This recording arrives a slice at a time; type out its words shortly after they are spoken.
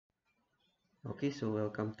Okay, so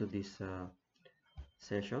welcome to this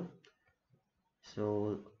session.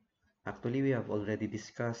 So actually we have already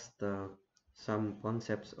discussed some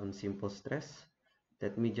concepts on simple stress.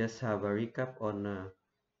 Let me just have a recap on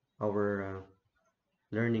our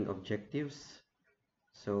learning objectives.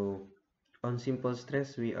 So on simple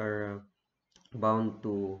stress, we are bound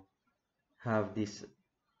to have these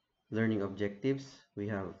learning objectives. We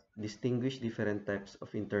have distinguish different types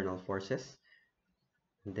of internal forces,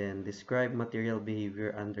 then describe material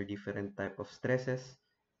behavior under different type of stresses,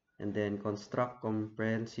 and then construct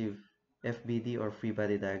comprehensive FBD or free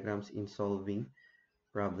body diagrams in solving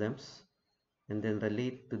problems, and then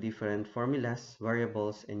relate to different formulas,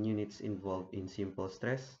 variables, and units involved in simple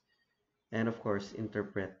stress, and of course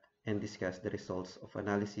interpret and discuss the results of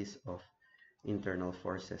analysis of internal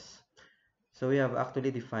forces. So we have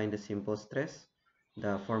actually defined the simple stress.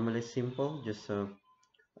 The formula is simple, just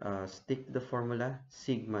stick the formula.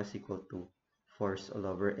 Sigma is equal to force all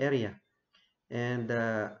over area. And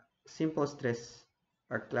simple stress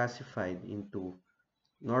are classified into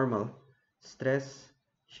normal stress,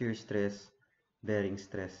 shear stress, bearing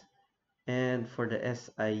stress. And for the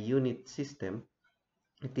SI unit system,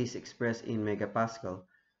 it is expressed in megapascal,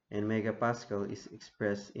 and megapascal is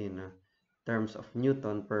expressed in terms of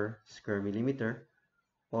Newton per square millimeter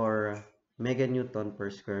or meganewton per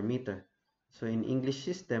square meter. So in English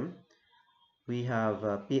system, we have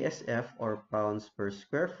PSF or pounds per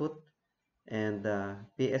square foot and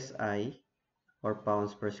PSI or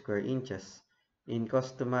pounds per square inches. In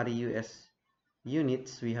customary US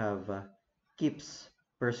units, we have kips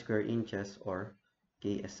per square inches or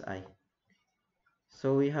KSI.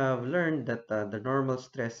 So we have learned that the normal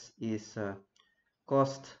stress is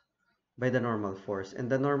caused by the normal force,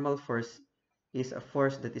 and the normal force is a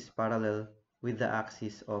force that is parallel with the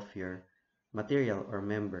axis of your material or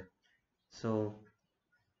member. So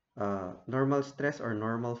normal stress or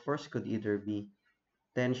normal force could either be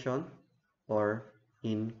tension or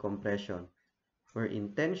in compression, where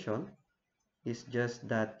in tension is just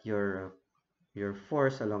that your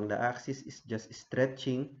force along the axis is just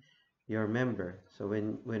stretching your member. So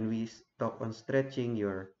when we talk on stretching,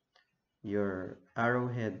 your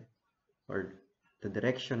arrowhead or the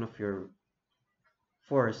direction of your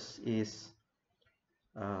force is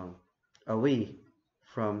um, away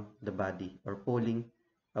from the body or pulling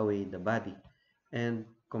away the body, and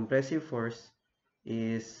compressive force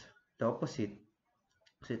is the opposite.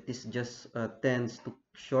 So it is just tends to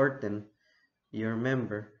shorten your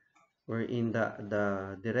member, wherein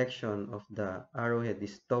the direction of the arrowhead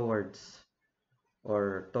is towards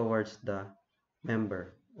the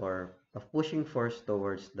member, or of pushing force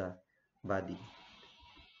towards the body.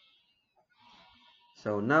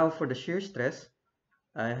 So now for the shear stress,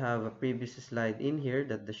 I have a previous slide in here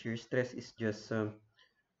that the shear stress is just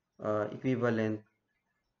equivalent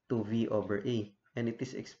to V over A, and it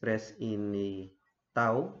is expressed in a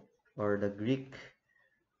tau, or the Greek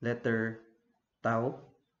letter tau.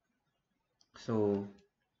 So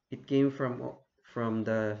it came from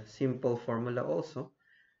the simple formula also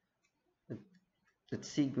that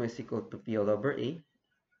sigma is equal to P all over A.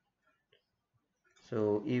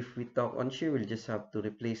 So if we talk on shear, we'll just have to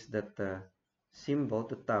replace that symbol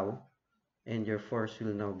to tau, and your force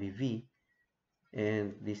will now be V,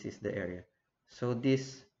 and this is the area. So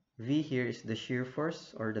this V here is the shear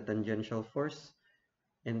force or the tangential force,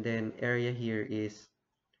 and then area here is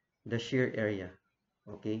the shear area.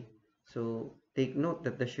 Okay, so take note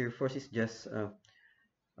that the shear force is just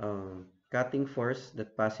cutting force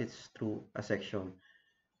that passes through a section.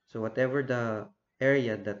 So whatever the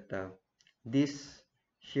area that this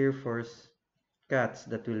shear force cuts,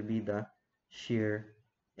 that will be the shear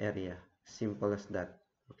area. Simple as that.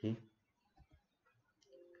 Okay.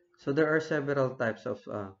 So there are several types of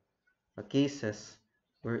cases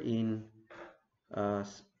wherein uh,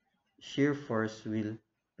 shear force will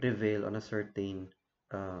prevail on a certain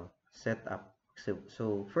setup.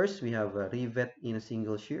 So first we have a rivet in a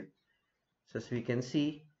single shear. So as we can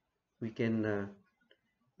see, we can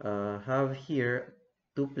have here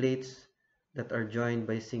two plates that are joined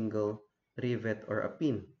by single rivet or a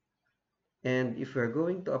pin. And if we're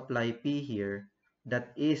going to apply P here,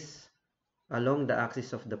 that is along the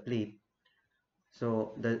axis of the plate.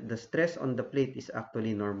 So the stress on the plate is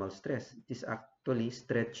actually normal stress. It is actually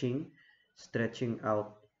stretching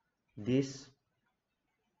out these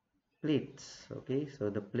plates. Okay, so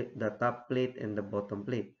the top plate and the bottom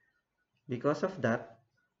plate. Because of that,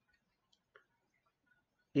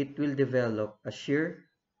 it will develop a shear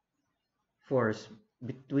force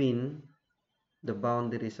between the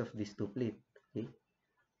boundaries of these two plates. Okay,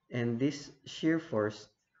 and this shear force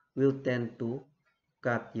will tend to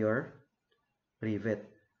cut your rivet.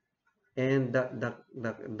 And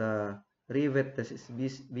the rivet that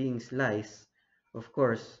is being sliced, of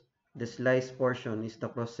course, the sliced portion is the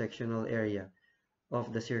cross-sectional area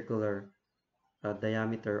of the circular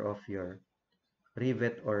diameter of your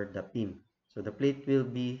rivet or the pin. So the plate will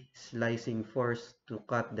be slicing force to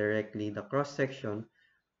cut directly the cross-section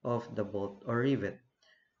of the bolt or rivet.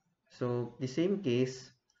 So the same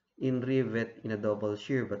case in rivet in a double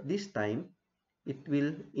shear, but this time it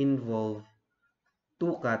will involve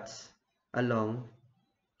two cuts along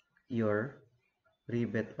your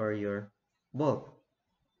rivet or your bolt.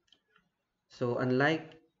 So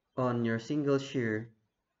unlike on your single shear,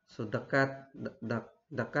 so the cut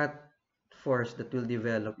force that will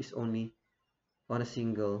develop is only on a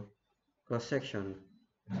single cross section.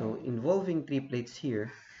 So involving three plates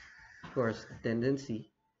here, of course, the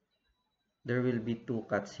tendency there will be two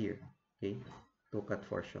cuts here. Okay, two cut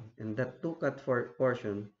portion, and that two cut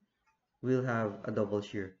portion will have a double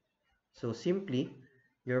shear. So simply,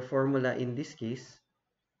 your formula in this case,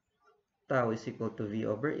 tau is equal to V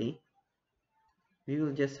over A. We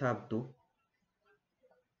will just have to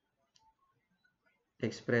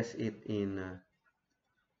express it in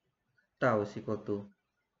tau is equal to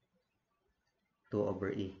 2 over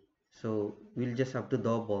E. So we'll just have to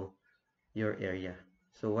double your area.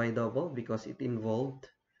 So why double? Because it involved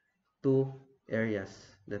two areas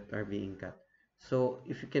that are being cut. So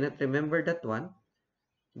if you cannot remember that one,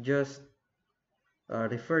 just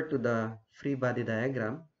refer to the free body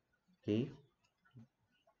diagram. Okay.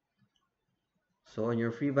 So on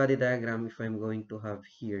your free body diagram, if I'm going to have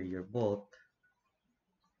here your bolt,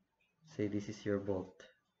 say this is your bolt.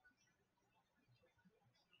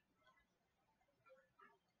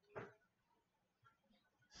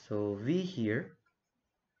 So V here,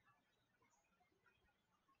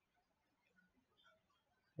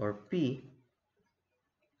 or P,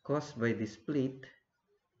 caused by this plate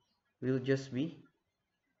will just be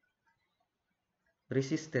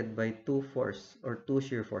resisted by two force or two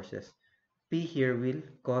shear forces. P here will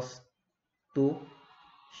cause two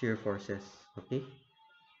shear forces. Okay,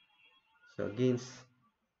 so against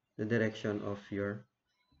the direction of your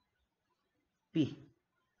P.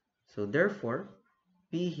 So therefore,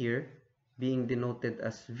 P here being denoted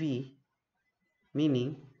as V,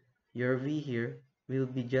 meaning your V here will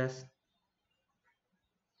be just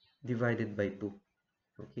divided by 2.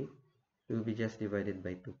 Okay, will be just divided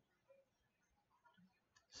by 2.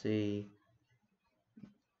 Say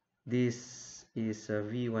this is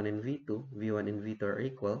V1 and V2. V1 and V2 are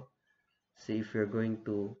equal. So if you're going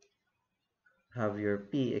to have your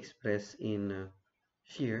P expressed in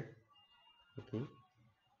shear, okay,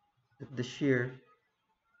 the shear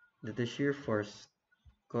force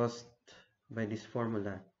caused by this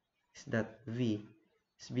formula is that V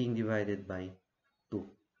is being divided by 2.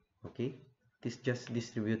 Okay, it is just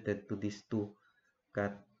distributed to these two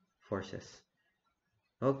cut forces.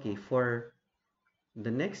 Okay, for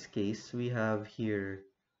the next case, we have here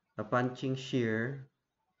a punching shear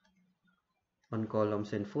on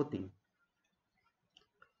columns and footing.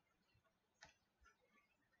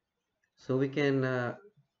 So we can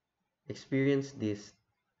experience this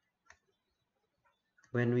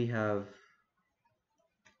when we have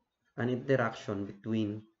an interaction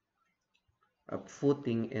between a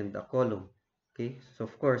footing and a column. Okay, so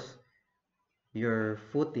of course, your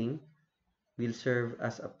footing will serve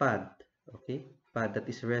as a pad. Okay, pad that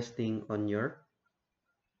is resting on your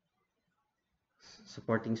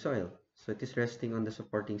supporting soil. So it is resting on the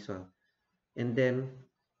supporting soil. And then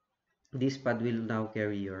this pad will now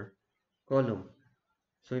carry your column.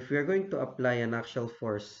 So if we are going to apply an axial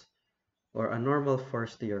force or a normal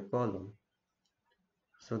force to your column,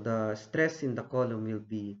 so the stress in the column will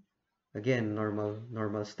be again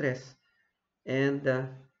normal stress, and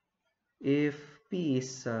if P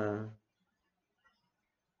is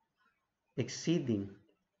exceeding,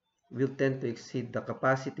 will tend to exceed the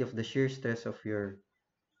capacity of the shear stress of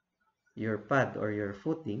your pad or your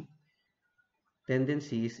footing,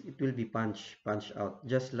 tendency is it will be punched out,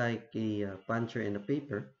 just like a puncher and a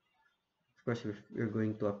paper. Of course, if you're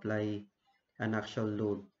going to apply an actual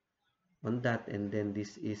load on that, and then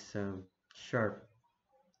this is sharp,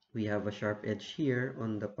 we have a sharp edge here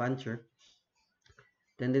on the puncher,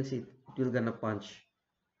 tendency it will gonna punch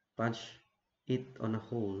it on a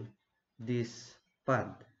hole, this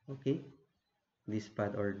pad. Okay, this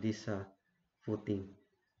pad or this footing.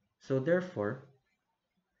 So therefore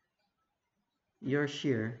your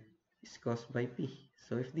shear is caused by P.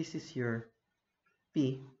 So if this is your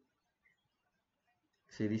P,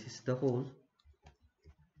 say this is the hole,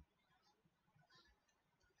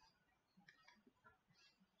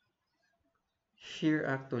 shear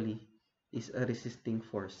actually is a resisting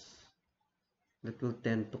force that will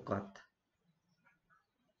tend to cut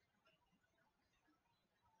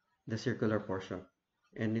the circular portion,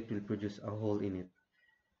 and it will produce a hole in it.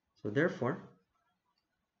 So therefore,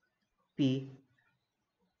 P,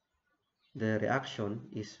 the reaction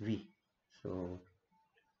is V. So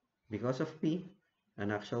because of P,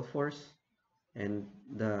 an axial force, and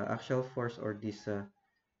the axial force, or this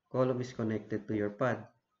column is connected to your pad,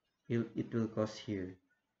 it will cause here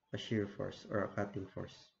a shear force or a cutting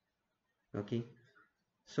force. Okay,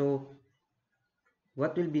 so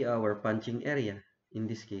what will be our punching area in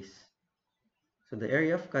this case? So the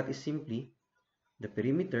area of cut is simply the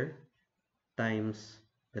perimeter times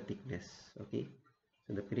the thickness. Okay,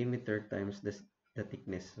 so the perimeter times the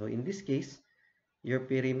thickness. So in this case, your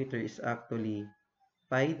perimeter is actually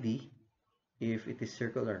pi d if it is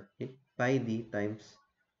circular. Okay, pi d times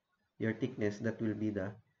your thickness, that will be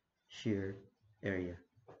the shear area.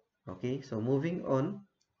 Okay, so moving on,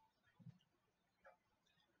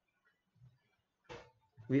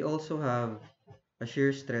 we also have a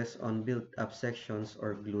shear stress on built-up sections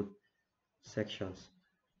or glued sections.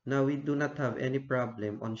 Now, we do not have any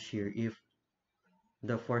problem on shear if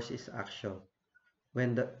the force is axial,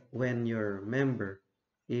 when your member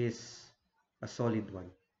is a solid one.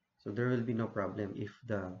 So there will be no problem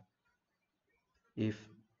if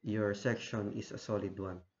your section is a solid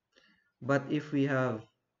one. But if we have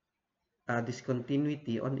a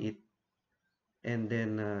discontinuity on it, and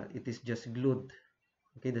then it is just glued,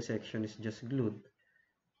 okay, the section is just glued,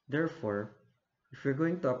 therefore, if we're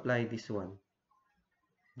going to apply this one,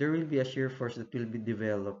 there will be a shear force that will be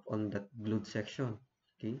developed on that glued section.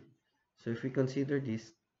 Okay, so if we consider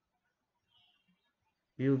this,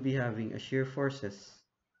 we will be having a shear forces,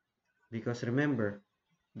 because remember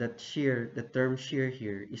that shear, the term shear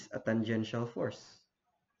here is a tangential force.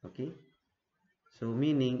 Okay, so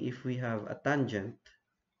meaning if we have a tangent,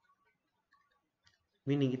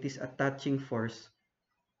 meaning it is a touching force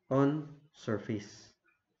on surface.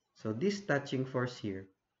 So this touching force here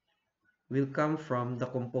will come from the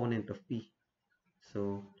component of P.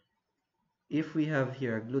 So if we have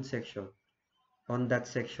here a glued section, on that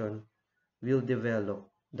section we'll develop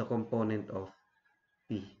the component of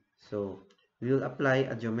P. So we'll apply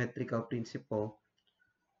a geometrical principle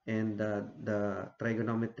and the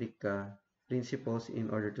trigonometric principles in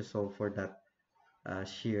order to solve for that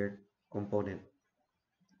shear component.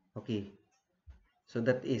 Okay, so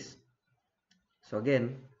that is, so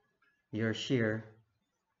again, your shear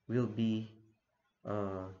will be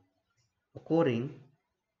uh, occurring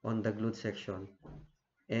on the glued section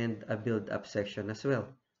and a build-up section as well.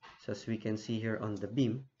 So as we can see here on the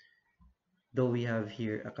beam, though we have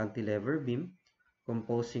here a cantilever beam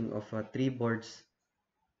composing of 3 boards,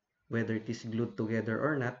 whether it is glued together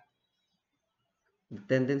or not, the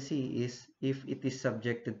tendency is if it is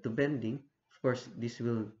subjected to bending, of course this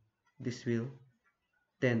will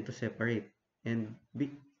tend to separate, and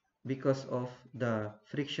because of the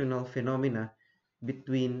frictional phenomena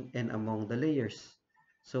between and among the layers.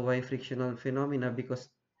 So why frictional phenomena? Because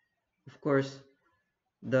of course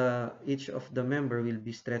each of the member will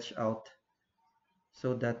be stretched out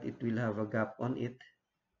so that it will have a gap on it,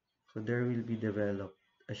 so there will be developed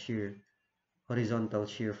a horizontal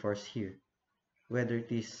shear force here, whether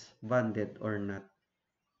it is bonded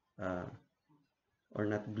uh, or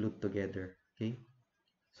not glued together. Okay,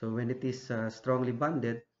 so when it is strongly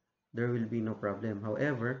bonded, there will be no problem.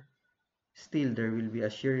 However, still there will be a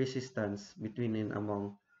shear resistance between and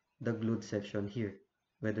among the glued section here,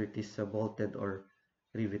 whether it is bolted or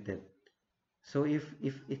riveted. So if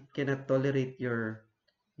it cannot tolerate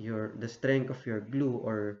the strength of your glue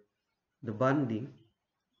or the bonding,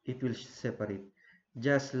 it will separate.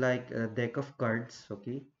 Just like a deck of cards,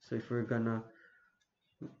 okay? So if we're gonna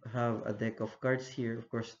have a deck of cards here, of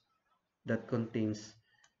course, that contains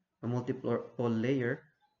a multiple layer.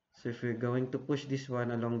 So if we're going to push this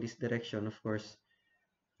one along this direction, of course,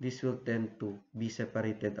 this will tend to be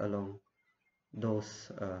separated along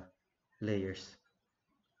those layers.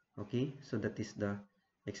 Okay, so that is the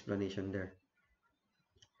explanation there.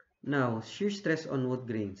 Now, shear stress on wood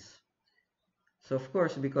grains. So of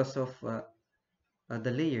course, because of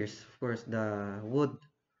the layers, of course, the wood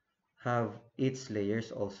have its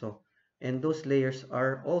layers also, and those layers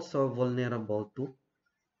are also vulnerable to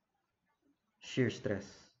shear stress.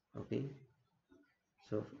 Okay,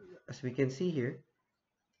 so as we can see here,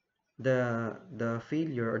 the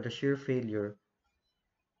failure or the shear failure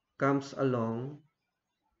comes along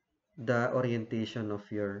the orientation of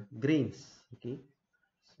your grains. Okay,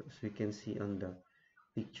 so as we can see on the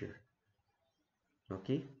picture.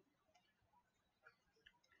 Okay,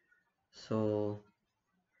 so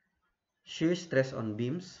shear stress on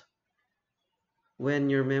beams. When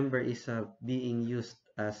your member is being used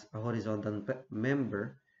as a horizontal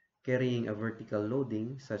member carrying a vertical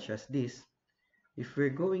loading such as this, if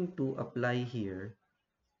we're going to apply here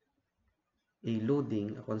a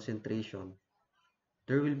loading, a concentration,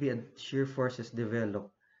 there will be a shear forces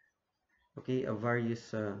developed, okay, a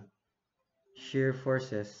various shear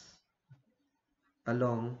forces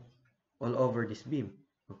along all over this beam,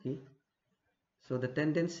 okay. So the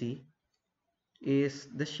tendency is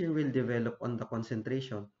the shear will develop on the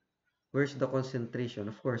concentration. Where's the concentration?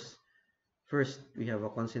 Of course, first we have a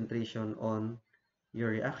concentration on your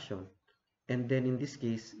reaction, and then in this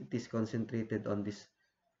case it is concentrated on this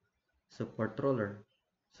support roller.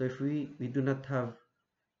 So if we do not have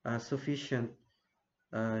sufficient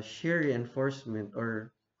shear reinforcement,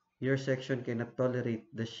 or your section cannot tolerate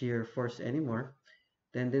the shear force anymore,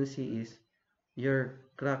 tendency is your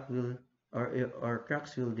crack will or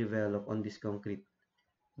cracks will develop on this concrete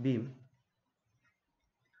beam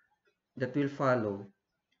that will follow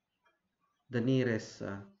the nearest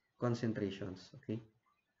concentrations, okay,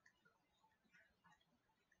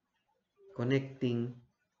 connecting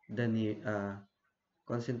the near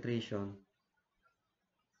concentration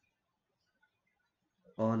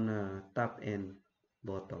on top and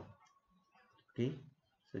bottom, okay.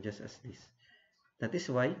 So just as this, that is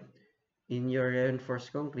why in your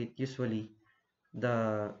reinforced concrete usually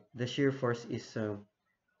the shear force is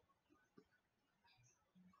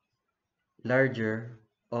larger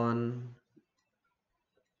on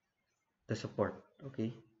the support,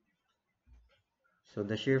 okay. So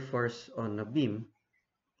the shear force on a beam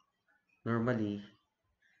normally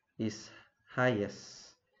is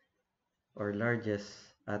highest or largest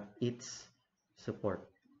at its support.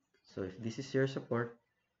 So if this is your support,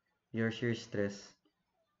 your shear stress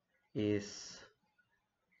is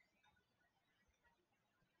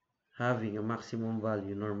having a maximum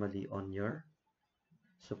value normally on your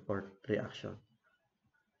support reaction,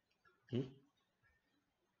 okay.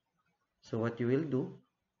 So what you will do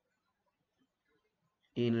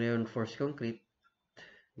in reinforced concrete,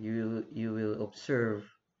 you will observe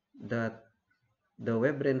that the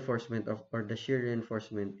web reinforcement or the shear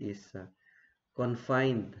reinforcement is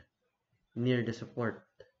confined near the support,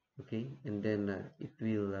 okay, and then it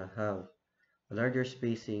will have a larger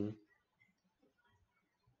spacing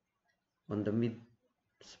on the mid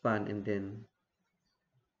span, and then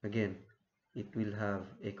again it will have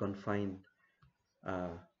a confined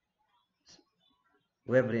uh,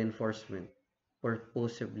 web reinforcement, or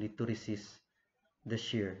possibly to resist the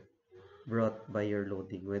shear brought by your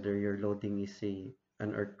loading, whether your loading is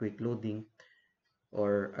an earthquake loading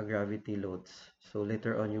or a gravity loads. So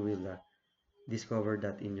later on you will discover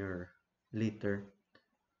that in your later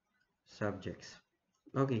subjects.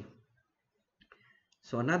 Okay,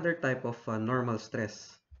 so another type of normal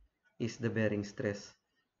stress is the bearing stress.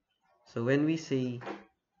 So when we say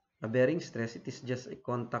a bearing stress, it is just a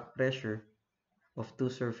contact pressure of two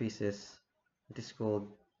surfaces. It is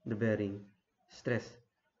called the bearing stress.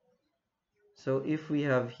 So if we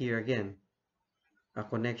have here again a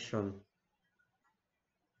connection,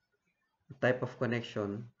 a type of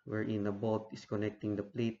connection wherein a bolt is connecting the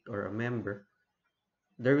plate or a member,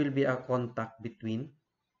 there will be a contact between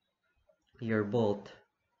your bolt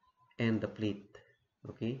and the plate,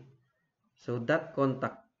 okay. So that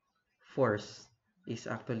contact force is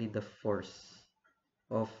actually the force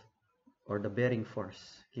of, or the bearing force,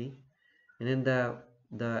 okay. And then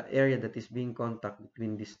the area that is being contact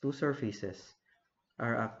between these two surfaces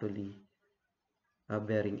are actually a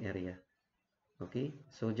bearing area, okay.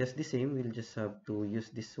 So just the same, we'll just have to use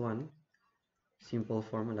this one simple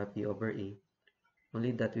formula, P over A,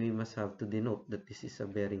 only that we must have to denote that this is a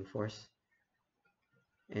bearing force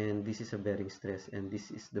and this is a bearing stress and this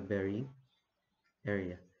is the bearing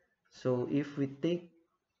area. So if we take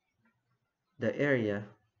the area,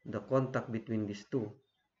 the contact between these two,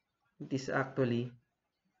 it is actually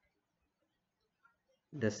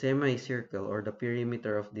the semicircle or the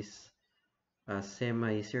perimeter of this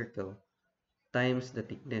semicircle times the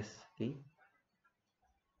thickness, okay.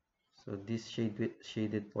 So this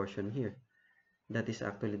shaded portion here, that is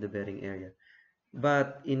actually the bearing area.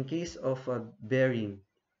 But in case of a bearing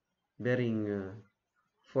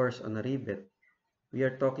force on a rivet, we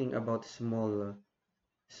are talking about small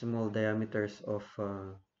diameters of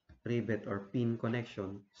rivet or pin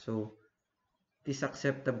connection. So it is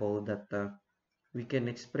acceptable that we can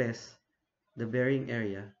express the bearing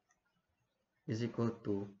area is equal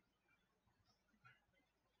to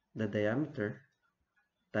the diameter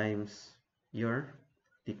times your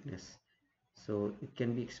thickness. So it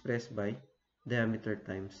can be expressed by diameter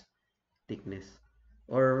times thickness.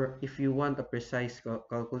 Or if you want a precise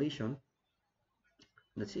calculation,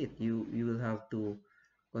 that's it. You will have to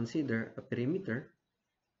consider a perimeter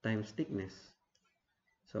times thickness.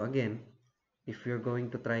 So again, if you're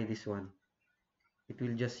going to try this one, it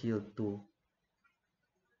will just yield to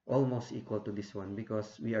almost equal to this one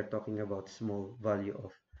because we are talking about small value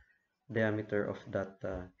of diameter of that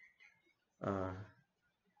uh,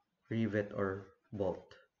 rivet or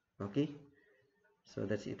bolt. Okay, so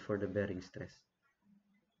that's it for the bearing stress.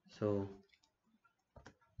 So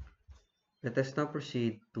let us now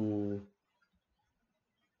proceed to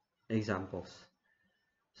examples.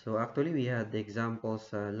 So actually we had the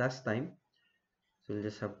examples last time, so we'll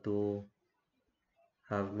just have to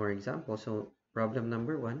have more examples. So problem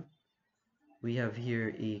number 1, we have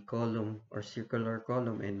here a column or circular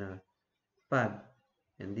column and a pad,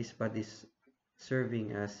 and this pad is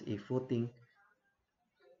serving as a footing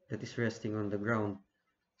that is resting on the ground.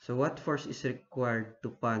 So what force is required to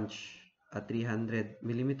punch a 300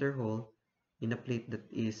 millimeter hole in a plate that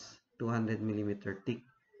is 200 millimeter thick,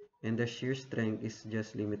 and the shear strength is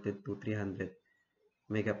just limited to 300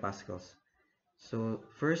 megapascals. So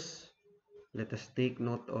first, let us take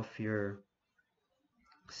note of your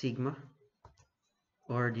sigma,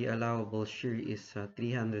 or the allowable shear is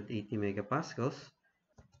 380 megapascals,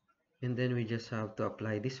 and then we just have to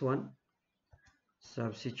apply this one,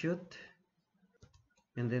 substitute,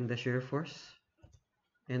 and then the shear force,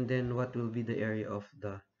 and then what will be the area of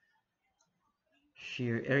the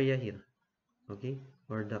shear area here, okay,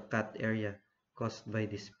 or the cut area caused by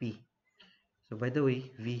this P. So by the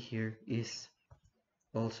way, V here is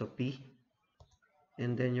also P,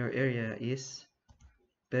 and then your area is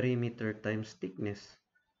perimeter times thickness.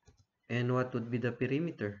 And what would be the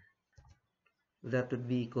perimeter? That would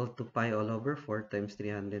be equal to pi all over 4 times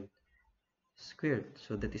 300 squared.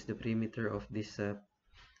 So that is the perimeter of this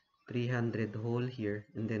 300 hole here,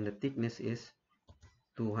 and then the thickness is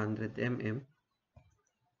 200 mm,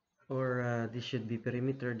 or this should be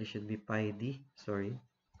perimeter, this should be pi d, sorry.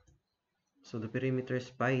 So the perimeter is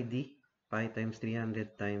pi d, pi times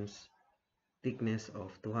 300 times thickness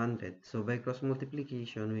of 200. So by cross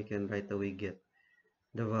multiplication, we can right away get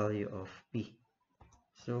the value of P.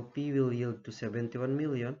 So P will yield to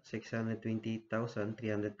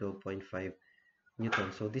 71,628,312.5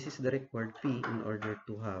 Newton. So this is the required P in order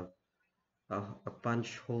to have a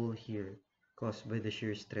punch hole here caused by the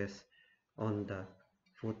shear stress on the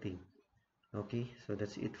footing. Okay, so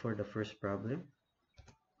that's it for the first problem.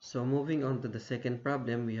 So moving on to the second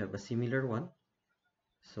problem, we have a similar one.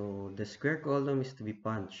 So the square column is to be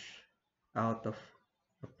punched out of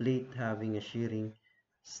a plate having a shearing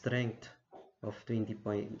strength of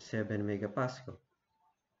 20.7 megapascal.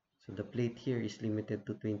 So the plate here is limited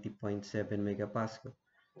to 20.7 megapascal.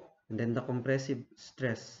 And then the compressive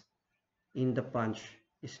stress in the punch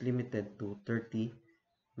is limited to 30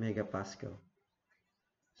 megapascal.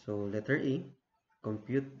 So letter A,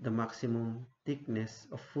 compute the maximum thickness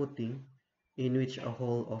of footing in which a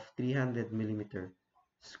hole of 300 millimeter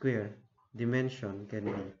square dimension can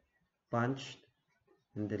be punched.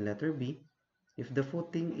 And then letter B, if the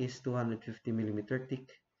footing is 250 millimeter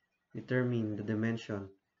thick, determine the dimension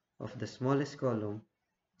of the smallest column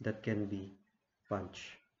that can be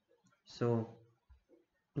punched. So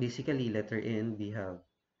basically letter A and B have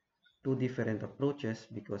two different approaches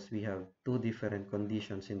because we have two different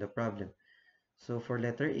conditions in the problem. So for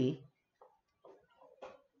letter A,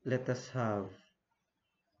 let us have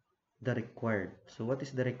the required. So what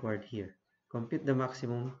is the required here? Compute the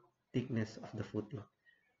maximum thickness of the footing.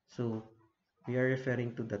 So we are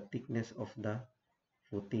referring to the thickness of the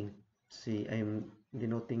footing. See, I am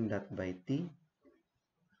denoting that by T.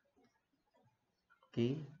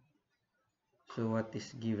 Okay. So what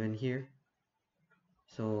is given here?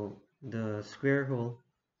 So the square hole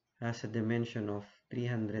has a dimension of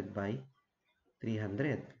 300 by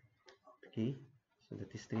 300. Okay. So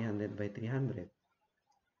that is 300 by 300.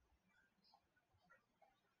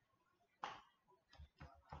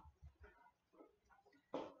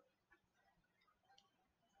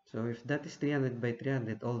 So if that is 300 by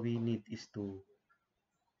 300, all we need is to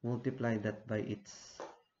multiply that by its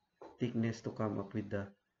thickness to come up with the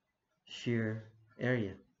shear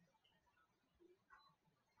area.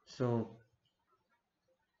 So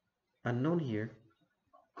unknown here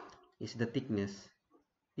is the thickness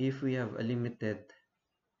if we have a limited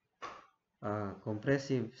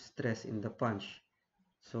compressive stress in the punch.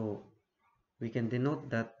 So we can denote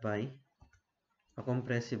that by a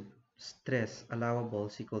compressive stress allowable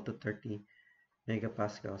is equal to 30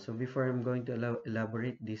 megapascal. So before I'm going to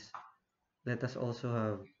elaborate this, let us also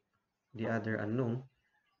have the other unknown.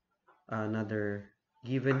 Another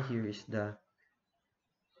given here is the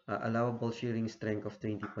allowable shearing strength of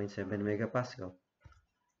 20.7 megapascal.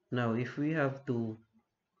 Now, if we have to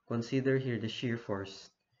consider here the shear force,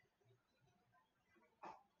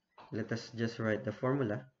 let us just write the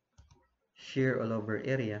formula, shear all over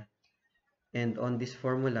area, and on this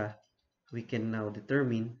formula, we can now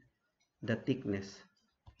determine the thickness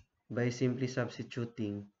by simply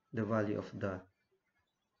substituting the value of the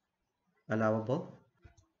allowable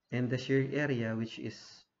and the shear area, which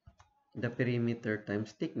is the perimeter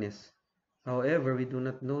times thickness. However, we do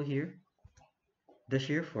not know here the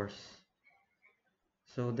shear force.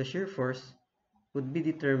 So the shear force would be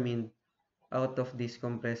determined out of this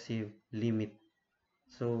compressive limit.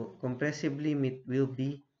 So compressive limit will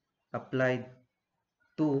be applied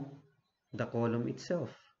to the column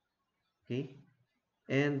itself. Okay?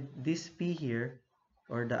 And this P here,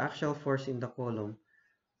 or the axial force in the column,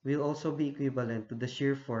 will also be equivalent to the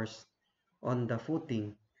shear force on the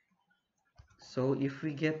footing. So if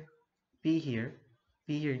we get P here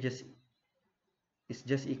is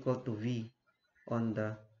just equal to V on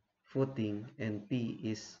the footing, and P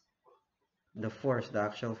is the force, the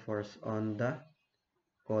axial force on the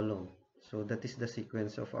column. So that is the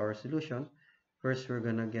sequence of our solution. First, we're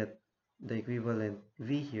gonna get the equivalent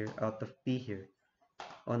V here out of P here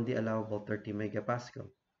on the allowable 30 megapascal.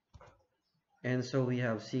 And so we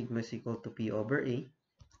have sigma is equal to P over A.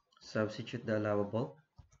 Substitute the allowable.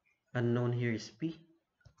 Unknown here is P.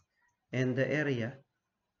 And the area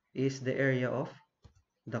is the area of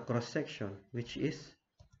the cross section, which is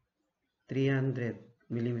 300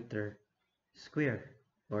 millimeter square,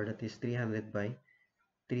 or that is 300 by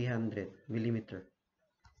 300 millimeter.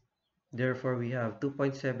 Therefore, we have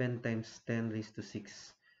 2.7 times 10 raised to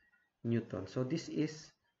 6 Newton. So this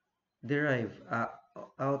is derived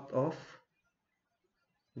out of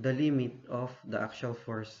the limit of the axial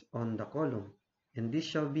force on the column. And this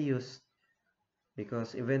shall be used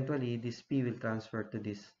because eventually this P will transfer to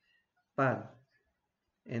this pad.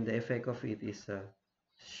 And the effect of it is a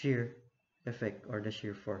shear effect, or the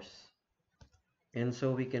shear force. And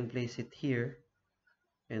so we can place it here.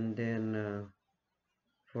 And then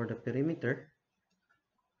for the perimeter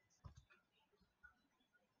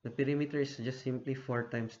is just simply 4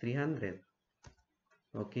 times 300.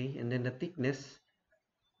 Okay, and then the thickness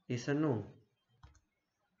is unknown.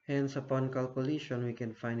 Hence, upon calculation, we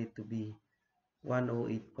can find it to be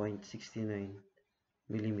 108.69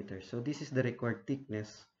 millimeters. So this is the required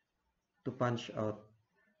thickness to punch out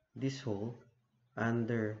this hole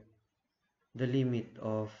under the limit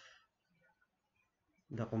of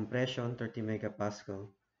the compression 30 megapascal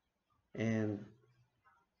and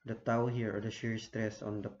the tau here, or the shear stress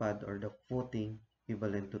on the pad or the footing,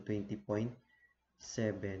 equivalent to 20.7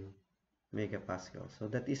 megapascal. So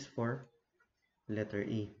that is for letter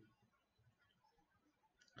E.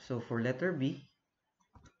 So for letter B,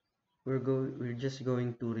 we're just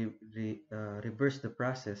going to reverse the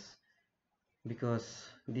process, because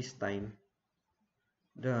this time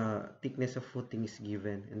the thickness of footing is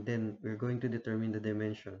given, and then we're going to determine the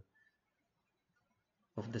dimension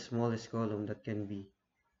of the smallest column that can be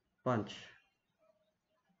punched.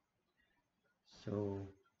 So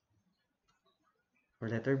for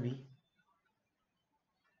letter B,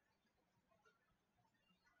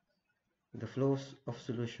 the flows of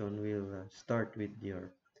solution will start with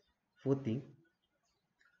your footing.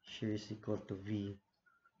 Shear is equal to V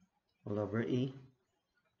all over A.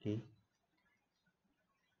 Okay,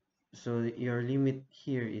 so your limit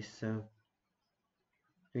here is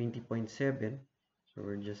 20.7, so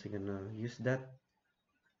we're just gonna use that,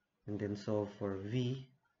 and then solve for V,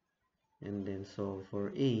 and then solve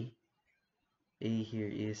for A. A here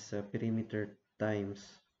is perimeter times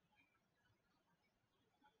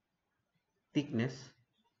thickness.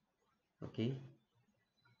 Okay,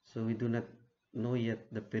 so we do not know yet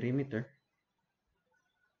the perimeter,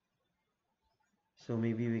 so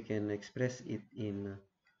maybe we can express it in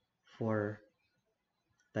 4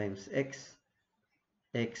 times x,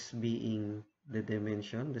 x being the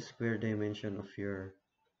dimension, the square dimension of your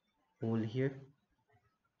hole here.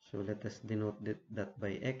 So let us denote that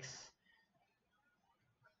by x.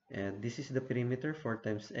 And this is the perimeter, 4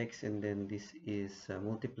 times x, and then this is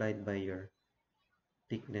multiplied by your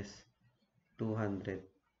thickness,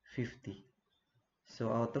 250.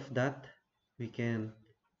 So out of that, we can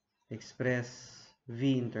express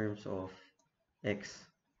V in terms of x.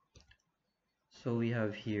 So we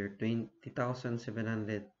have here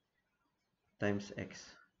 20,700 times x.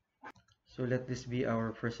 So let this be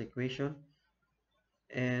our first equation.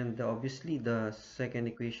 And obviously the second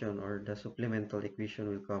equation, or the supplemental equation,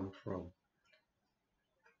 will come from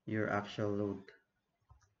your actual load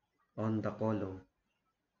on the column.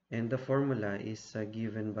 And the formula is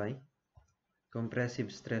given by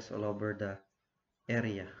compressive stress all over the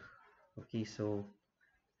area. Okay, so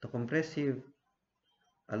the compressive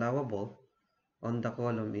allowable on the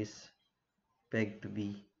column is pegged to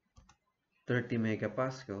be 30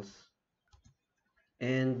 megapascals,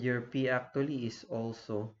 and your P actually is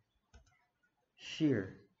also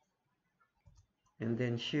shear, and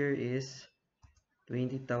then shear is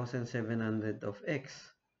 20,700 of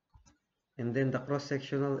X, and then the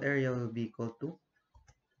cross-sectional area will be equal to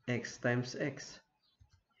X times X.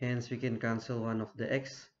 Hence we can cancel one of the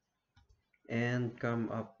X and come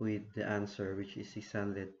up with the answer, which is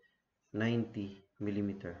 690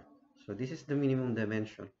 millimeter. So this is the minimum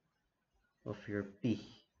dimension of your P,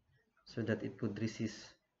 so that it could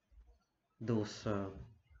resist those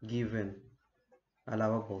given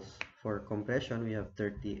allowables. For compression we have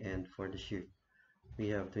 30, and for the shear we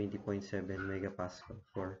have 20.7 megapascal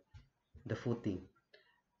for the footing.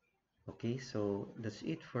 Okay, so that's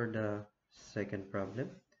it for the second problem.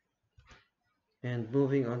 And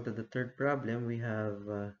moving on to the third problem, we have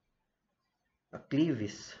a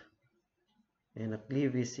clevis, and a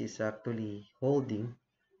clevis is actually holding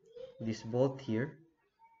this bolt here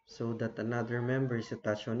so that another member is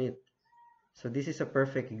attached on it. So this is a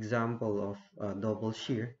perfect example of double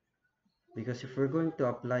shear, because if we're going to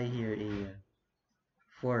apply here a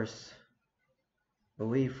force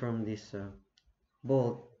away from this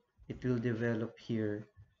bolt, it will develop here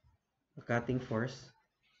a cutting force.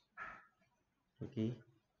 Okay,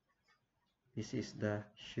 this is the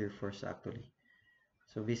shear force actually.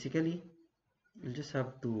 So basically you'll just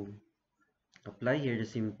have to apply here the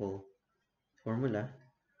simple formula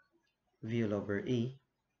V all over A,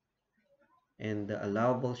 and the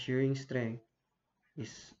allowable shearing strength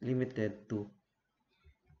is limited to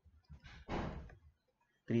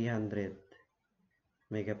 300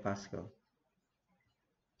 megapascal.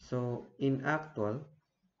 So in actual,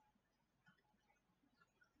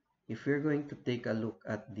 if we're going to take a look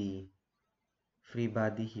at the free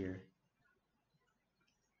body here,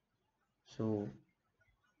 so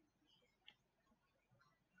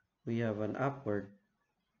we have an upward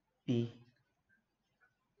P,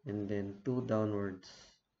 and then two downwards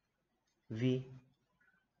V,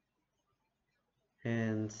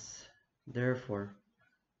 hence therefore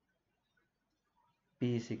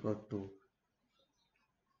P is equal to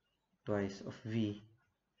twice of V,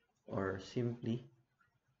 or simply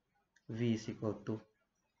V is equal to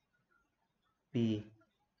P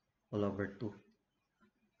all over 2.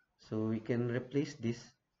 So we can replace this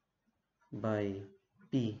by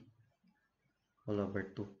P all over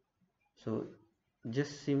 2. So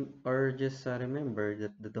just remember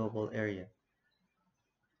that the double area,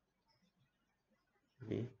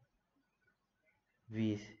 okay,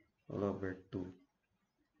 V all over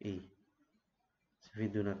 2A. So we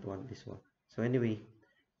do not want this one. So anyway,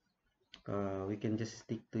 we can just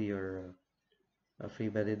stick to your free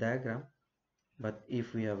body diagram. But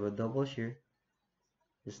if we have a double shear,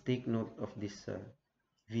 just take note of this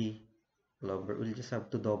V all over. We'll just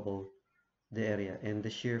have to double the area, and the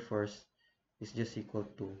shear force is just equal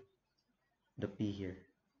to the P here.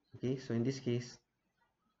 Okay, so in this case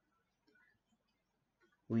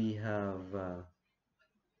we have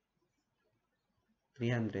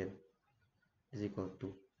 300 is equal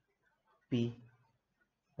to P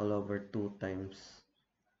all over 2 times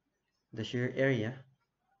the shear area.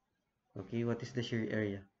 Okay, what is the shear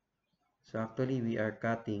area? So actually we are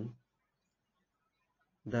cutting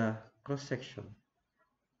the cross section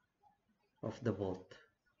of the bolt,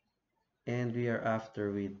 and we are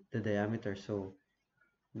after with the diameter. So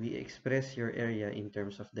we express your area in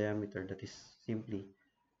terms of diameter, that is simply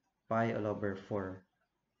pi all over 4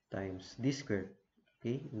 times d squared.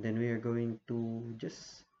 Okay, and then we are going to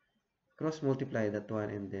just cross multiply that one,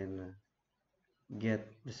 and then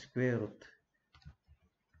get the square root.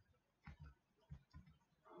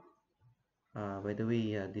 By the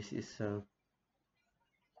way, this is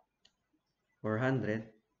 400,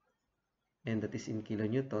 and that is in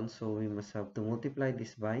kilonewton, so we must have to multiply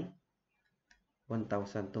this by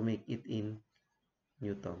 1000 to make it in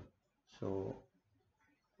Newton. So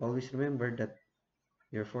always remember that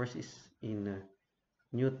your force is in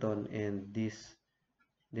Newton, and this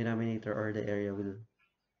denominator or the area will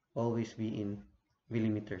always be in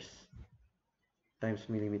millimeters times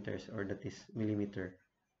millimeters, or that is millimeter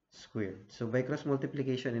squared. So by cross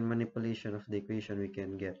multiplication and manipulation of the equation, we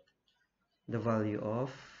can get the value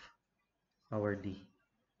of our D.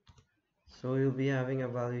 So you'll be having a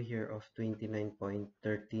value here of 29.13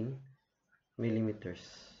 millimeters.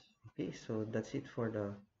 Okay, so that's it for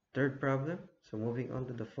the third problem. So moving on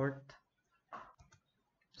to the fourth.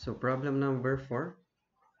 So problem number 4.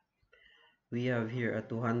 we have here a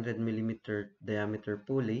 200 millimeter diameter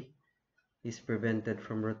pulley is prevented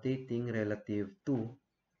from rotating relative to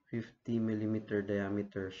 50 millimeter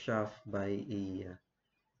diameter shaft by a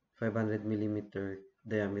 500 millimeter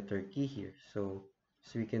diameter key here. So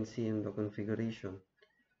as we can see in the configuration,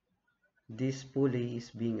 this pulley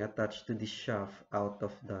is being attached to the shaft out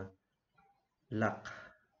of the lock.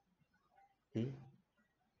 Okay,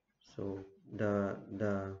 so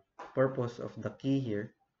the purpose of the key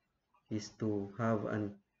here is to have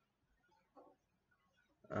an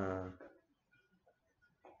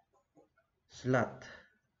slot.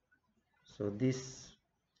 So this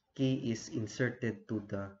key is inserted to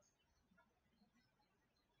the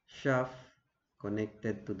shaft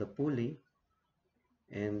connected to the pulley,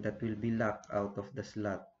 and that will be locked out of the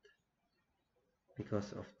slot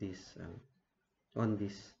because of this on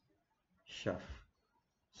this shaft.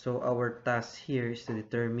 So our task here is to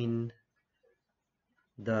determine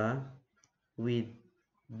the width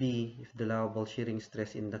B if the allowable shearing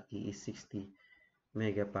stress in the key is 60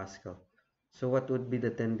 megapascal. So what would be the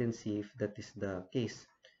tendency if that is the case?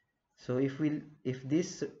 So if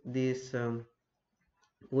this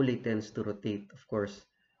pulley tends to rotate, of course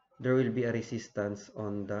there will be a resistance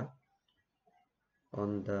on the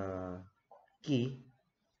key.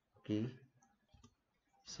 Okay,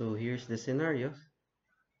 so here's the scenario.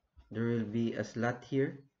 There will be a slot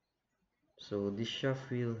here, so this shaft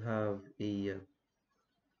will have a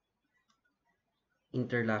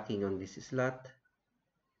interlocking on this slot,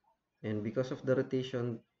 and because of the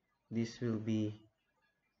rotation this will be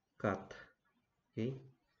cut. Okay,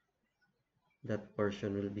 that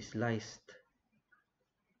portion will be sliced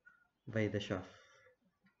by the shaft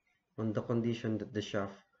on the condition that the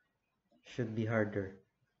shaft should be harder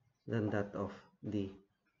than that of the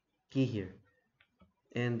key here,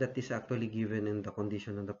 and that is actually given in the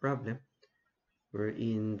condition of the problem,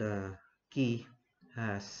 wherein the key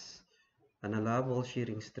has an allowable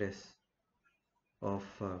shearing stress of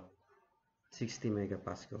 60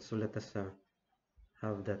 megapascal. So let us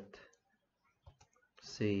have that,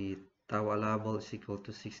 say tau allowable is equal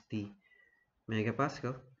to 60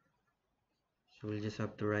 megapascal. So we'll just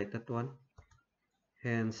have to write that one.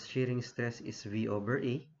 Hence shearing stress is V over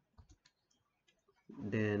A.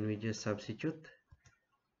 Then we just substitute,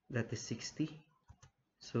 that is 60.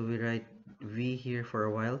 So we write V here for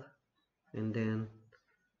a while, and then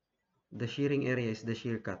the shearing area is the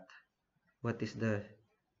shear cut. What is the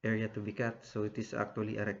area to be cut? So it is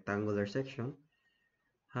actually a rectangular section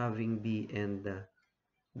having B and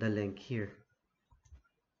the length here.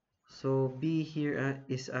 So B here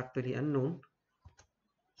is actually unknown.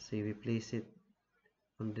 Say we place it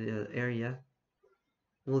on the area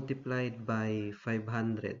multiplied by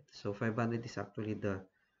 500. So 500 is actually the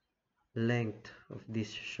length of this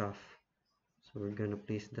shaft. So we're gonna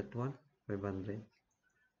place that one, 500.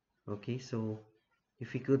 Okay, so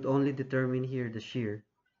if we could only determine here the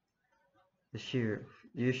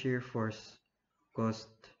shear force caused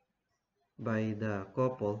by the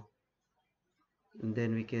couple, and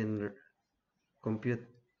then we can compute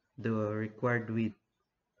the required width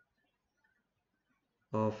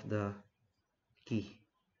of the key.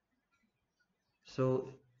 So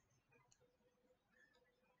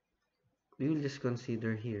we will just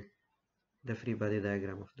consider here the free body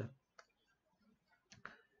diagram of that.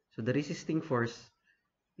 So the resisting force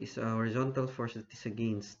is a horizontal force that is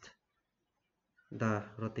against the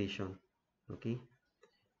rotation. Okay,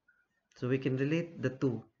 so we can relate the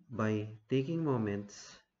two by taking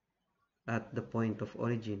moments at the point of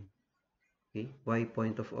origin. Okay, why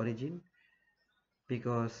point of origin?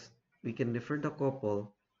 Because we can refer the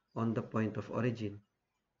couple on the point of origin,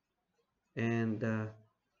 and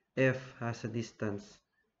F has a distance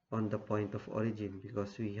on the point of origin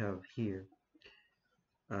because we have here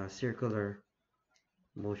circular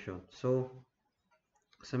motion. So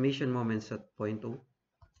summation moments at point O,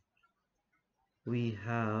 we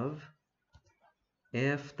have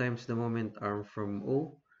F times the moment arm from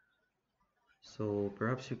O. So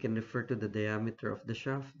perhaps we can refer to the diameter of the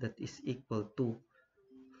shaft, that is equal to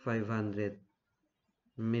 500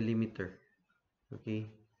 millimeter. Okay,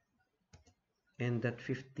 and that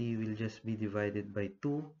 50 will just be divided by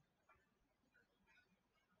 2,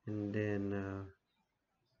 and then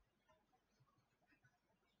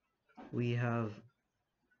we have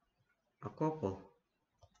a couple.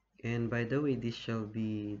 And by the way, this shall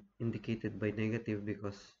be indicated by negative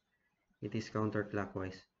because it is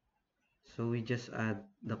counterclockwise. So we just add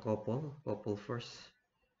the couple first,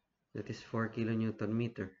 that is 4 kilonewton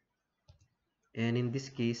meter, and in this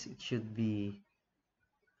case it should be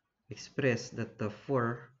expressed that the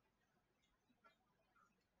 4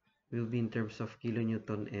 will be in terms of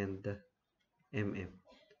kilonewton and mm.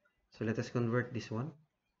 So let us convert this one.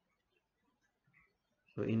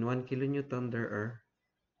 So in 1 kilonewton there are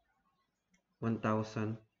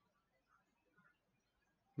 1000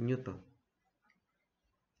 newton.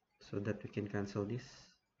 So that we can cancel this.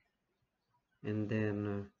 And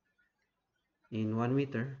then in 1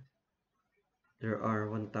 meter there are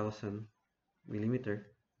 1000 millimeter.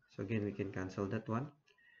 So again we can cancel that one.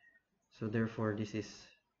 So therefore this is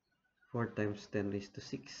 4 times 10 raised to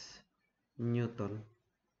 6 Newton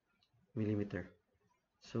millimeter.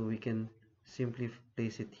 So we can simply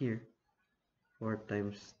place it here. 4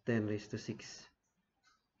 times 10 raised to 6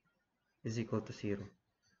 is equal to 0.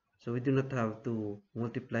 So we do not have to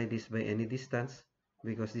multiply this by any distance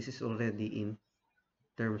because this is already in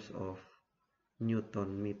terms of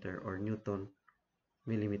Newton meter or Newton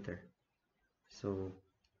millimeter. So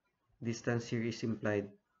distance here is implied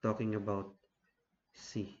talking about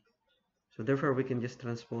C. So therefore we can just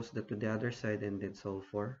transpose that to the other side and then solve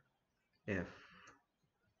for F.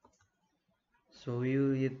 So we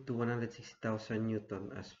will get to 160,000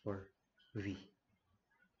 Newton as for V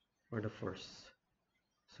for the force.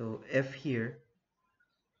 So F here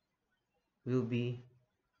will be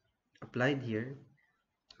applied here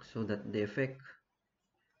so that the effect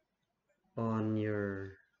on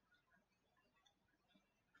your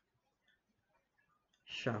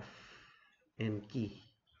shaft and key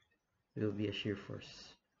will be a shear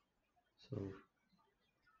force. So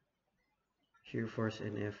shear force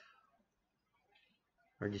and F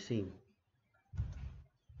are the same.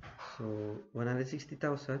 So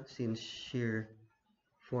 160,000, since shear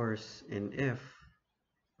force and F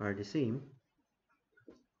are the same,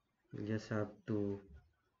 we'll just have to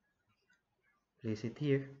place it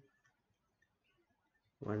here.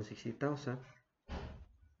 160,000.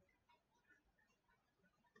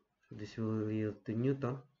 So this will yield to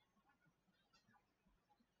Newton.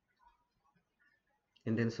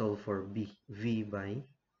 And then solve for V by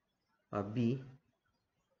B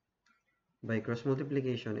by cross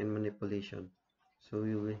multiplication and manipulation. So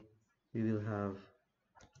we will have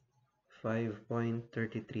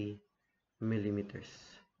 5.33 millimeters.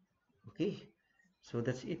 Okay, so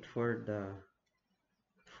that's it for the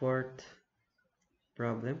fourth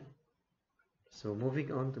problem. So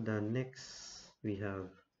moving on to the next, we have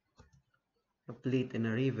a plate and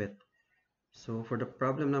a rivet. So for the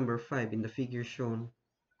problem number 5 in the figure shown,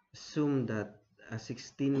 assume that a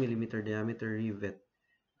 16 millimeter diameter rivet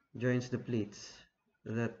joins the plates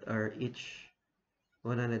that are each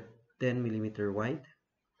 110 millimeter wide,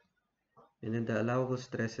 and then the allowable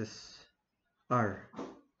stresses are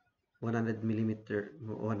 100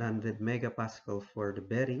 megapascal for the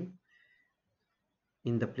bearing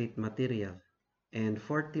in the plate material and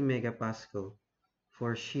 40 megapascal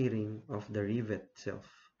for shearing of the rivet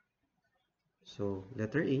itself. So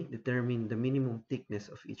letter A, determine the minimum thickness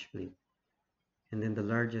of each plate and then the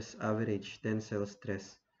largest average tensile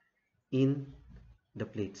stress in the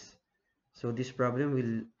plates. So this problem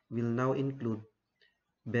will now include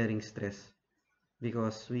bearing stress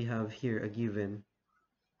because we have here a given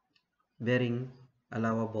bearing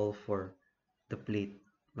allowable for the plate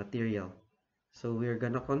material. So we're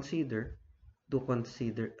gonna consider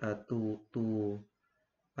two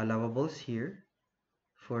allowables here.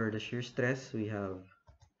 For the shear stress, we have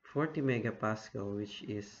 40 megapascal, which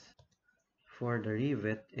is for the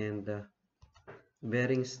rivet, and the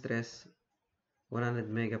bearing stress 100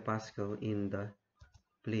 megapascal in the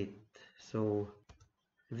plate. So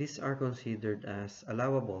these are considered as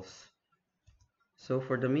allowables. So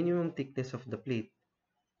for the minimum thickness of the plate,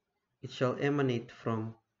 it shall emanate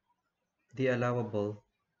from the allowable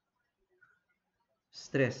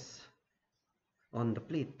stress on the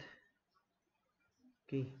plate.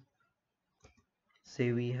 Okay.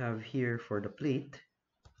 Say we have here for the plate,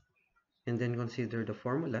 and then consider the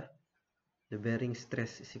formula. The bearing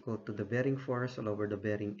stress is equal to the bearing force all over the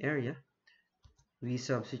bearing area. We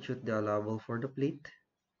substitute the allowable for the plate.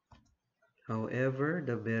 However,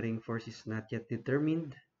 the bearing force is not yet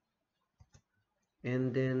determined.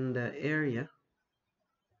 And then the area,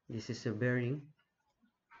 this is a bearing.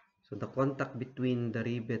 So the contact between the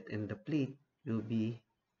rivet and the plate will be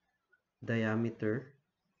diameter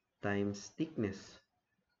times thickness.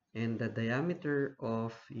 And the diameter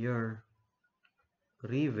of your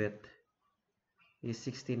rivet is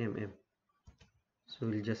 16 mm. So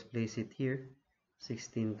we'll just place it here,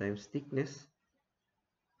 16 times thickness,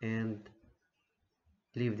 and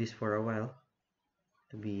leave this for a while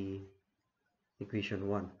to be equation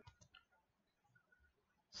 1.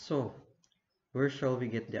 So where shall we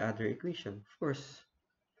get the other equation? Of course,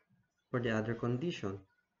 for the other condition,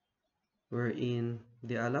 wherein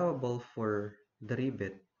the allowable for the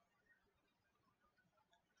rivet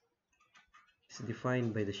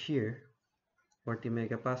defined by the shear 40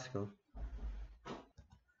 megapascal.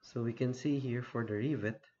 So we can see here for the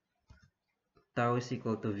rivet, tau is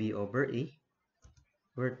equal to V over A,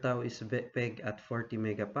 where tau is pegged at 40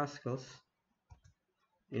 megapascals,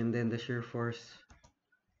 and then the shear force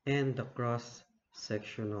and the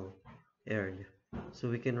cross-sectional area. So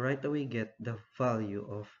we can right away get the value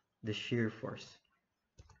of the shear force.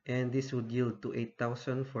 And this would yield to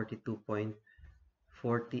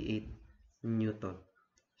 8,042.48 Newton.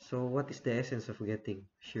 So what is the essence of getting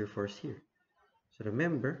shear force here? So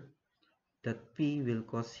remember that P will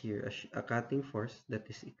cause here a cutting force that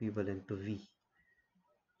is equivalent to V.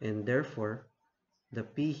 And therefore, the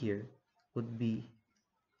P here would be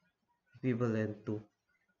equivalent to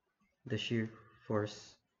the shear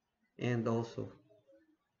force and also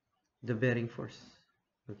the bearing force.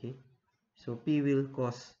 Okay, so P will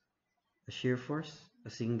cause a shear force, a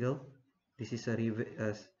single. This is a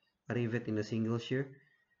rivet in a single shear,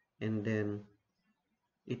 and then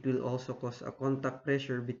it will also cause a contact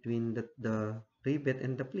pressure between the rivet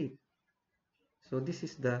and the plate. So this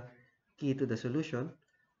is the key to the solution,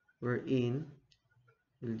 wherein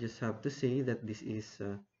we'll just have to say that this is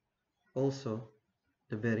also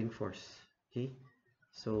the bearing force. Okay,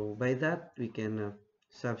 so by that we can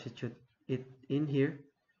substitute it in here.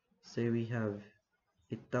 Say we have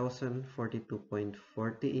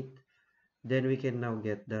 8,042.48. Then we can now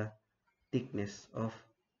get the thickness of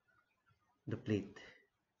the plate.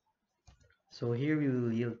 So here we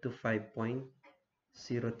will yield to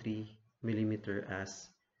 5.03 millimeter as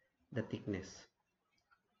the thickness.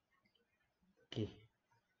 Okay.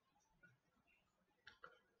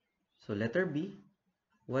 So letter B,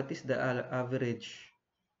 what is the average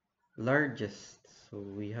largest? So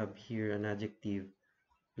we have here an adjective,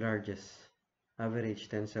 largest, average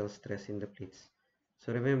tensile stress in the plates.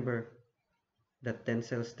 So remember that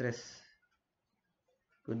tensile stress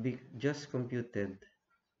could be just computed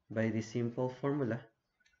by the simple formula,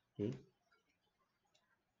 okay?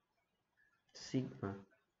 Sigma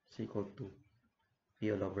is equal to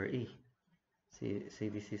P all over A. Say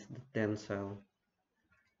this is the tensile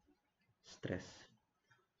stress.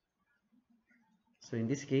 So in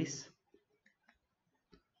this case,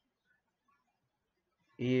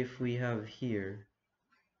 if we have here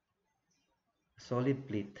a solid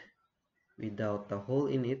plate without a hole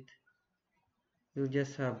in it, you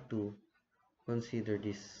just have to consider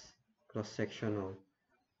this cross-sectional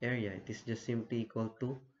area. It is just simply equal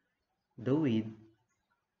to the width,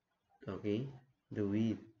 okay, the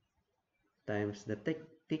width times the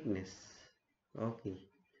thickness. Okay,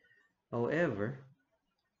 however,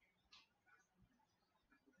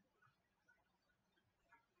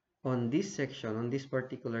 on this section, on this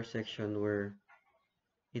particular section where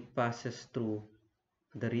it passes through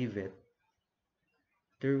the rivet,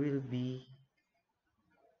 there will be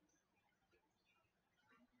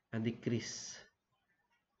a decrease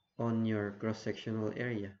on your cross-sectional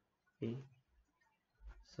area. Okay,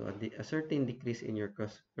 so a certain decrease in your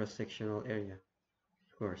cross-sectional area,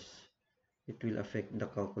 of course, it will affect the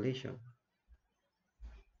calculation.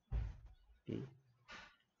 Okay,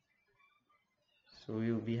 so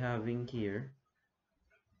we'll be having here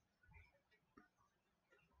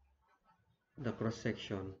the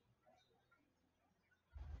cross-section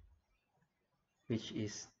which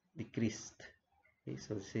is decreased. Okay,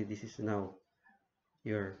 so say this is now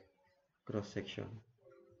your cross-section.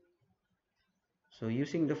 So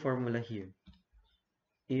using the formula here,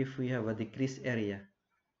 if we have a decreased area,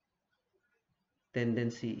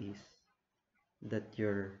 tendency is that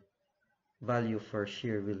your value for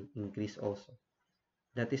shear will increase also.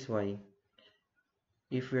 That is why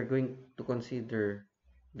if we're going to consider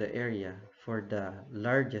the area for the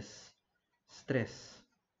largest stress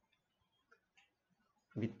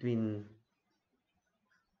between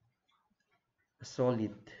a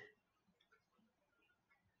solid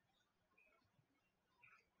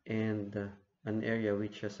and an area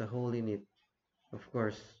which has a hole in it, of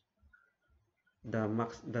course the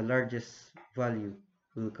largest value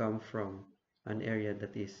will come from an area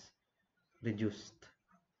that is reduced.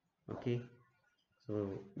 Okay, so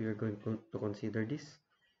we are going to consider this.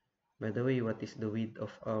 By the way, what is the width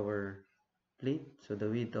of our plate? So the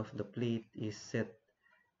width of the plate is set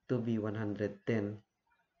to be 110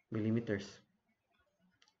 millimeters.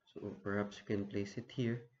 So perhaps you can place it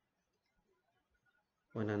here,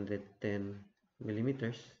 110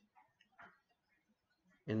 millimeters,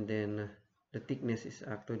 and then the thickness is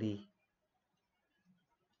actually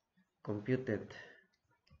computed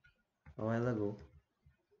a while ago,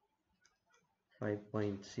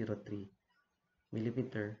 5.03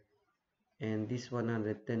 millimeter, and this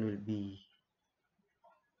 110 will be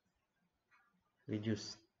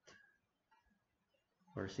reduced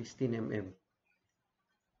or 16 mm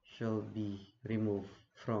shall be removed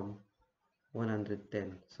from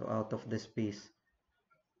 110, so out of the space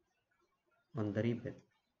on the rivet.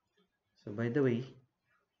 So by the way,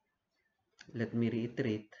 let me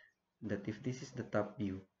reiterate that if this is the top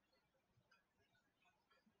view,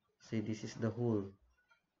 say this is the hole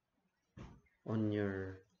on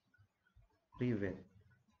your rivet,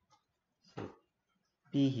 so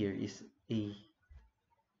P here is a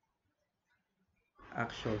an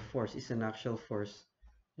actual force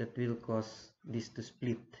that will cause this to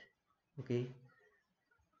split. Okay,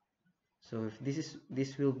 so if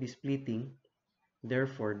this will be splitting,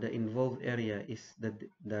 therefore the involved area is the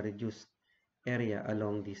reduced area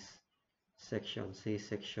along this section, say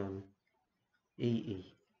section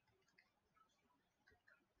AA.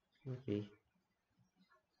 Okay,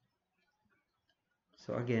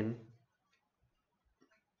 so again,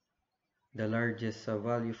 the largest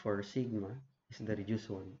value for sigma is the reduced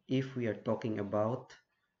one if we are talking about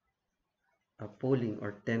a pulling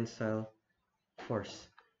or tensile force.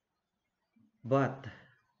 But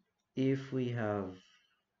if we have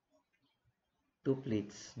two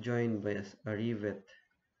plates joined by a rivet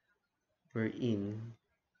wherein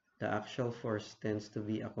the actual force tends to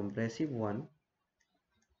be a compressive one,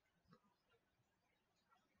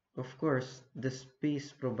 of course the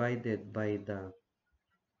space provided by the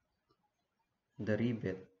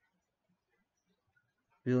rivet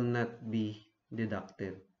will not be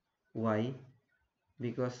deducted. Why?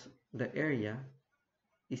 Because the area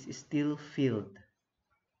is still filled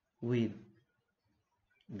with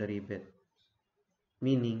the rivet,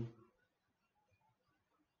 meaning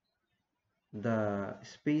the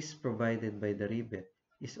space provided by the rivet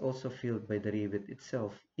is also filled by the rivet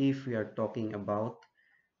itself if we are talking about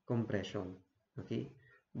compression. Okay,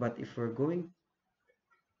 but if we're going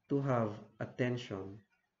to have a tension,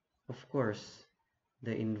 of course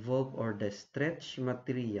the involved or the stretch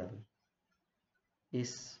material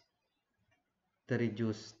is the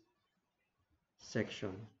reduced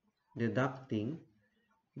section, deducting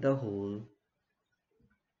the hole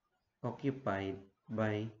occupied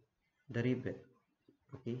by the rivet.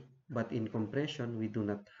 Okay, but in compression we do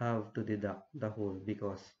not have to deduct the hole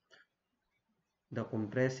because the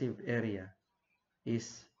compressive area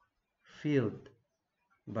is filled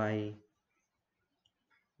by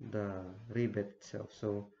the rivet itself.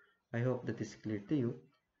 So I hope that is clear to you.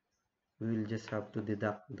 We will just have to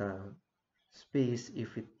deduct the space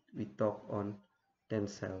if we talk on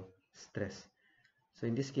tensile stress. So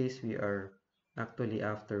in this case, we are actually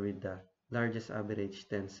after with the largest average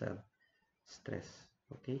tensile stress.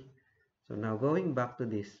 Okay, so now going back to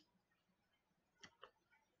this,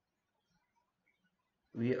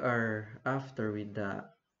 we are after with the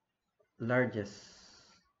largest,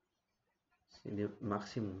 the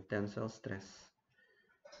maximum tensile stress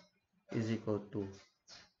is equal to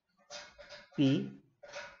P,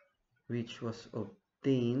 which was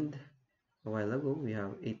obtained a while ago. We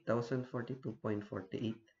have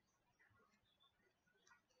 8042.48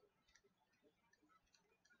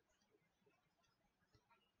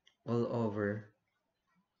 all over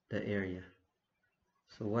the area.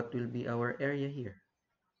 So what will be our area here?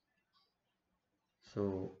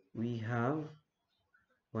 So we have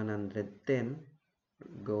 110,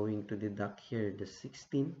 going to deduct here the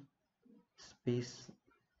 16 space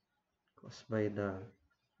caused by the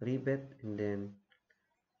rivet, and then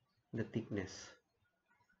the thickness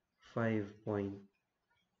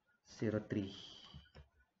 5.03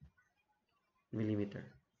 millimeter.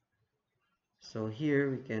 So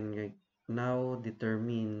here we can now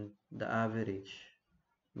determine the average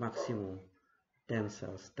maximum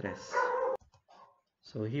tensile stress.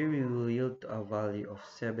 So here we will yield a value of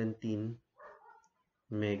 17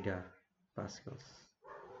 megapascals.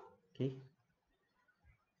 Okay.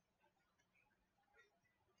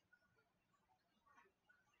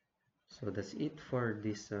 So that's it for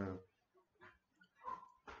this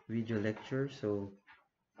video lecture. So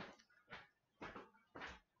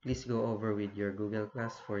please go over with your Google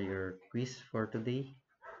class for your quiz for today.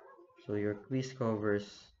 So your quiz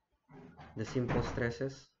covers the simple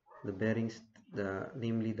stresses, the bearings,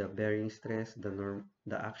 namely the bearing stress, the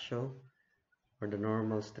axial or the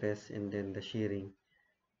normal stress, and then the shearing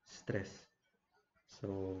stress.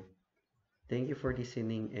 So thank you for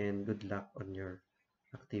listening and good luck on your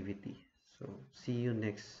activity. So see you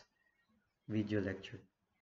next video lecture.